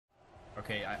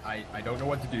Okay, I don't know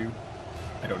what to do.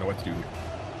 I don't know what to do here.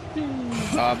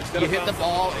 You hit the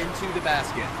ball into the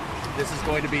basket. This is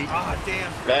going to be... Ah,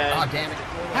 damn. Ah, damn it.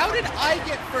 How did I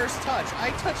get first touch?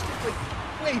 I touched it like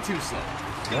way too slow.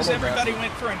 Because everybody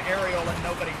went for an aerial and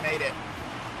nobody made it.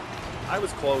 I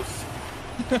was close.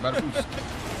 About a boost.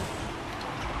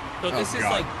 So this is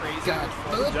like crazy. God.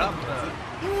 Good job.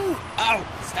 Ow!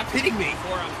 Stop hitting me!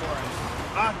 4 on 4.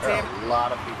 Ah, damn. A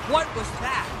lot of people. What was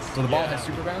that? So the ball Yeah. has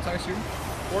super bounce, I assume?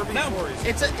 4v4s.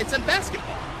 It's a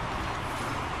basketball.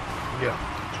 Yeah.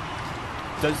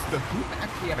 Does the hoop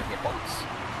actually have a hitbox?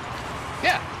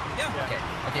 Yeah. Yeah.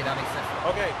 Okay, that makes sense.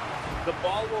 Okay, the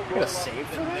ball will roll up save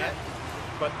the for that? net,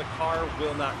 but the car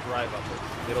will not drive up it.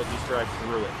 It'll just drive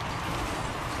through it.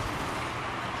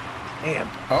 Damn.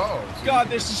 Oh. So God,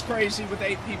 this is crazy with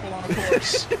 8 people on a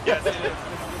course. Yes, it is.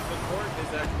 The court is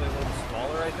actually a little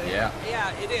smaller, I think. Yeah.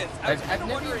 Yeah, it is. I was I've kind of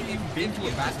never wondering even if been to a you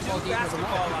could basketball do game with a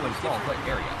lot basketball of on people in small different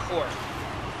play area. court,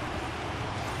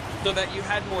 so that you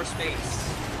had more space.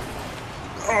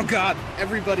 Oh god,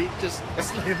 everybody just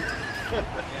slammed. Yeah.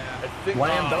 I think,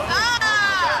 Slam dunk.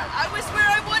 Ah! I was where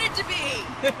I wanted to be.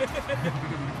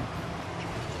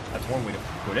 That's one way to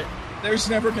put it. There's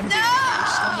never going to be No! a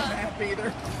course on the map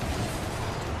either.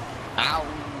 Ow.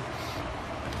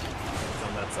 It's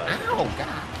on that side. Ow,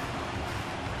 God.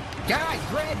 Guys,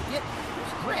 Dread, get...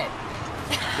 Dread.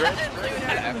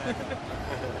 Lunar.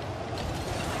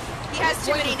 He has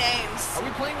too many names. Are we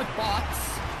playing with bots?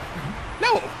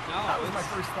 No! That was my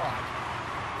first thought.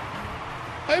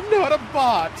 I'm not a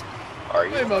bot. Are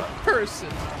you? I'm a person.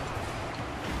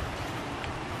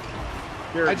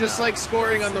 You're I just not. like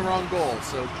scoring on the wrong goal,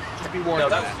 so be warned No,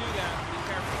 of Don't that. do that. Be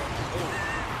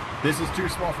careful. This is too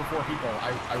small for 4 people.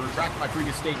 I retract my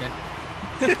previous statement.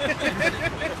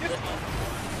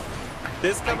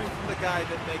 This coming from the guy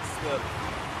that makes the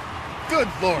Good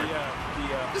lord.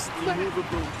 Just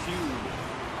immovable cube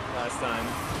last time.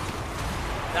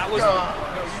 That was. No,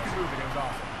 you can move it. It was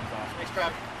awesome. It was awesome. Thanks,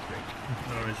 Crab.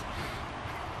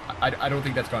 I don't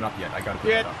think that's gone up yet. I gotta put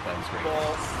Get that up. That is great.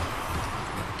 balls.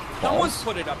 Someone's Balls?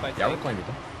 put it up, I think. Yeah, we're playing with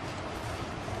them.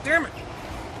 Damn it.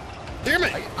 Damn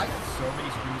it. I got so many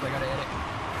screws I gotta edit.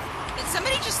 Did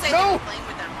somebody just say No! they were playing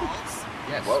with their balls?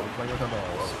 Yes, Whoa. we're playing with our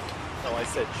balls. No, I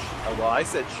said I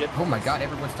said shit. Oh my god,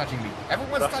 everyone's touching me.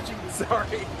 Everyone's touching me.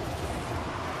 Sorry.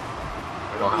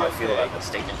 I don't know how I feel about the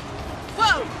statement.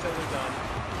 Whoa!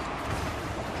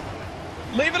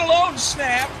 Leave it alone,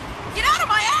 Snap! Get out of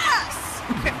my ass!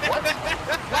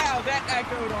 Wow, that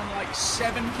echoed on like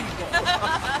 7 people.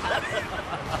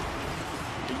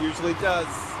 It usually does.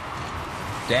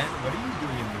 Dan, what are you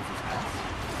doing in Mrs. house?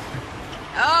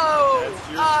 Oh! That's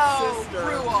your Oh, sister.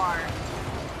 Ruar.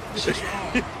 This is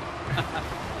wrong.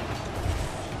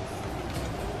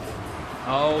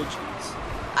 Oh, jeez.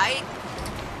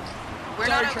 We're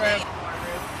Sorry, not Trev.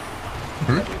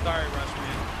 okay. Sorry,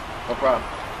 Rushman. No problem.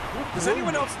 Does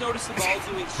anyone else notice the ball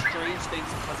doing strange things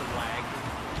because of lag?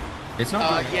 It's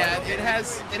not really Yeah, it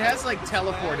has like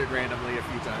teleported randomly a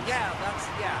few times. Yeah, that's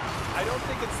I don't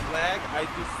think it's lag. I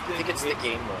just I think, think it's the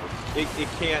game mode.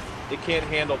 It can't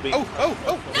handle being. Oh!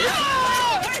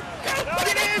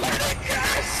 Get in!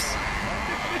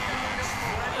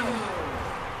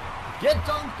 Get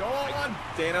dunked on!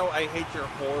 Dano, I hate your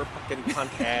whore fucking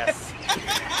cunt ass.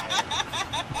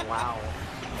 Wow.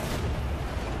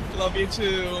 Love you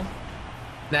too.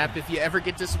 Snap, if you ever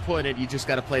get disappointed, you just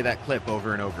gotta play that clip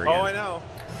over and over again. Oh, I know.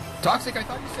 Toxic, I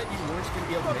thought you said you weren't going to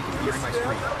be able to make it during my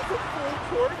stream. That was a full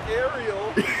court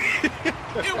aerial.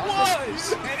 It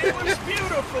was! And it was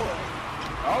beautiful!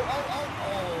 Oh.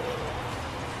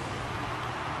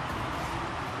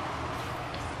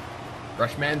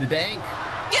 Rushman the dank.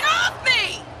 Get off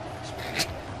me!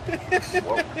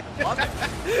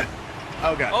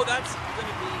 Oh god. Oh, that's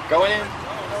gonna be. Go in.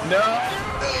 No!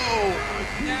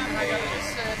 Yeah, I got it.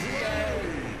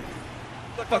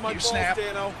 Look Fuck at my you, balls, Snap.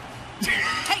 Dano.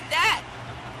 Take that!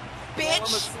 While I'm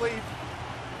Bitch! asleep.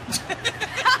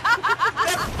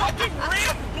 That fucking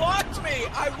rim blocked me!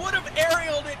 I would have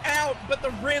aerialed it out, but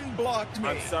the rim blocked me.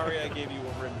 I'm sorry I gave you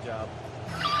a rim job.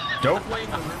 Don't blame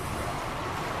the rim.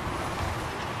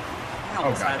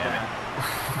 Oh, god damn it.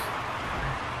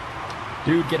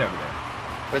 Dude, get over there.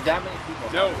 But that many people.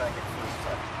 No. How did I get first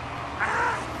touch?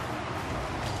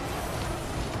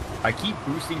 I keep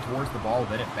boosting towards the ball,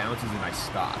 then it bounces and I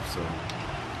stop, so...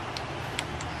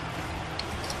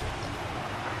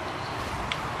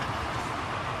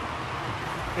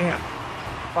 Damn.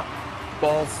 Fuck.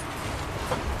 Balls.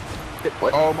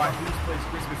 What? Oh, my Who's plays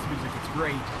Christmas music, it's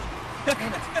great.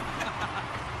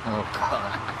 Oh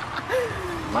god.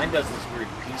 Mine does this weird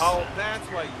peace Oh, sign. that's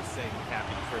why you sing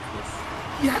Happy Christmas.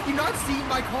 Have you not seen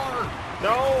my car?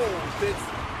 No, it's,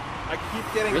 I keep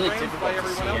getting Really rammed difficult by to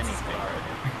everyone see else's anything. car.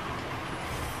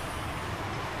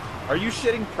 Are you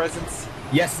shitting presents?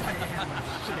 Yes, I am.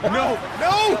 No,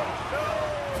 no!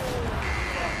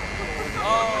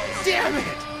 Oh, Damn it!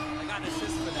 I got an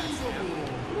assist for that,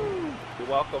 Sam. You're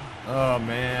welcome. Oh,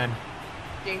 man.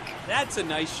 Dink. That's a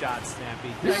nice shot, Snappy.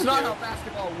 This is not how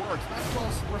basketball works.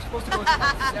 We're supposed to go to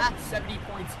about 70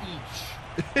 points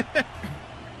each.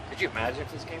 Could you imagine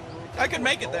if this game was I could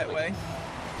make it that way.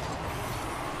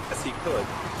 Yes, he could.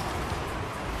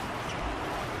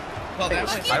 Well, that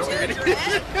Look was at you,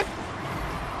 Dread.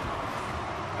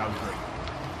 That was great.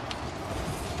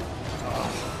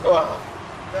 Oh,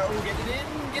 No, get it in,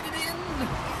 get it in.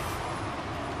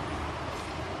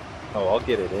 Oh, I'll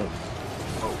get it in.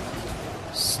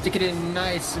 Stick it in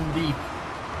nice and deep.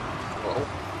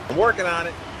 I'm working on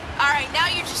it. All right, now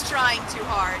you're just trying too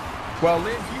hard. Well,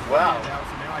 Liz, you Wow. pointed it out,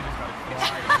 so now I just gotta try.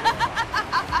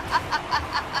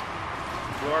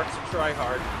 You are to try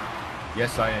hard.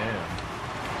 Yes, I am.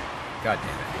 God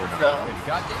damn it, we're not. No.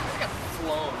 God damn it, I got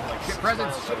flown like shit 6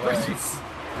 presents, miles shit away. presents.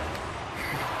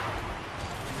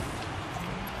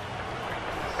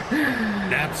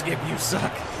 Napskip, you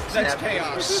suck. That's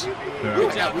chaos. No,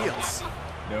 Who's got wheels?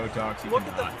 no toxic. Look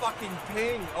at the fucking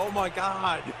ping. Oh my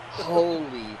god.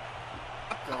 Holy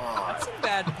God. That's a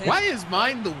bad pick. Why is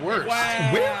mine the worst?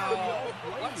 Wow. Wow.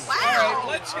 All right,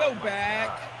 let's go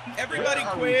back. Everybody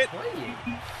quit.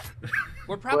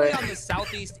 We're probably What? on the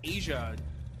Southeast Asia.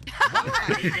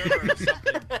 or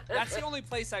something. That's the only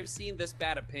place I've seen this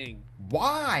bad a ping.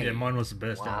 Why? Yeah, mine was the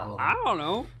best. Wow. I don't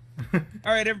know. All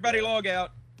right, everybody log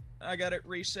out. I got it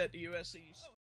reset to USEs.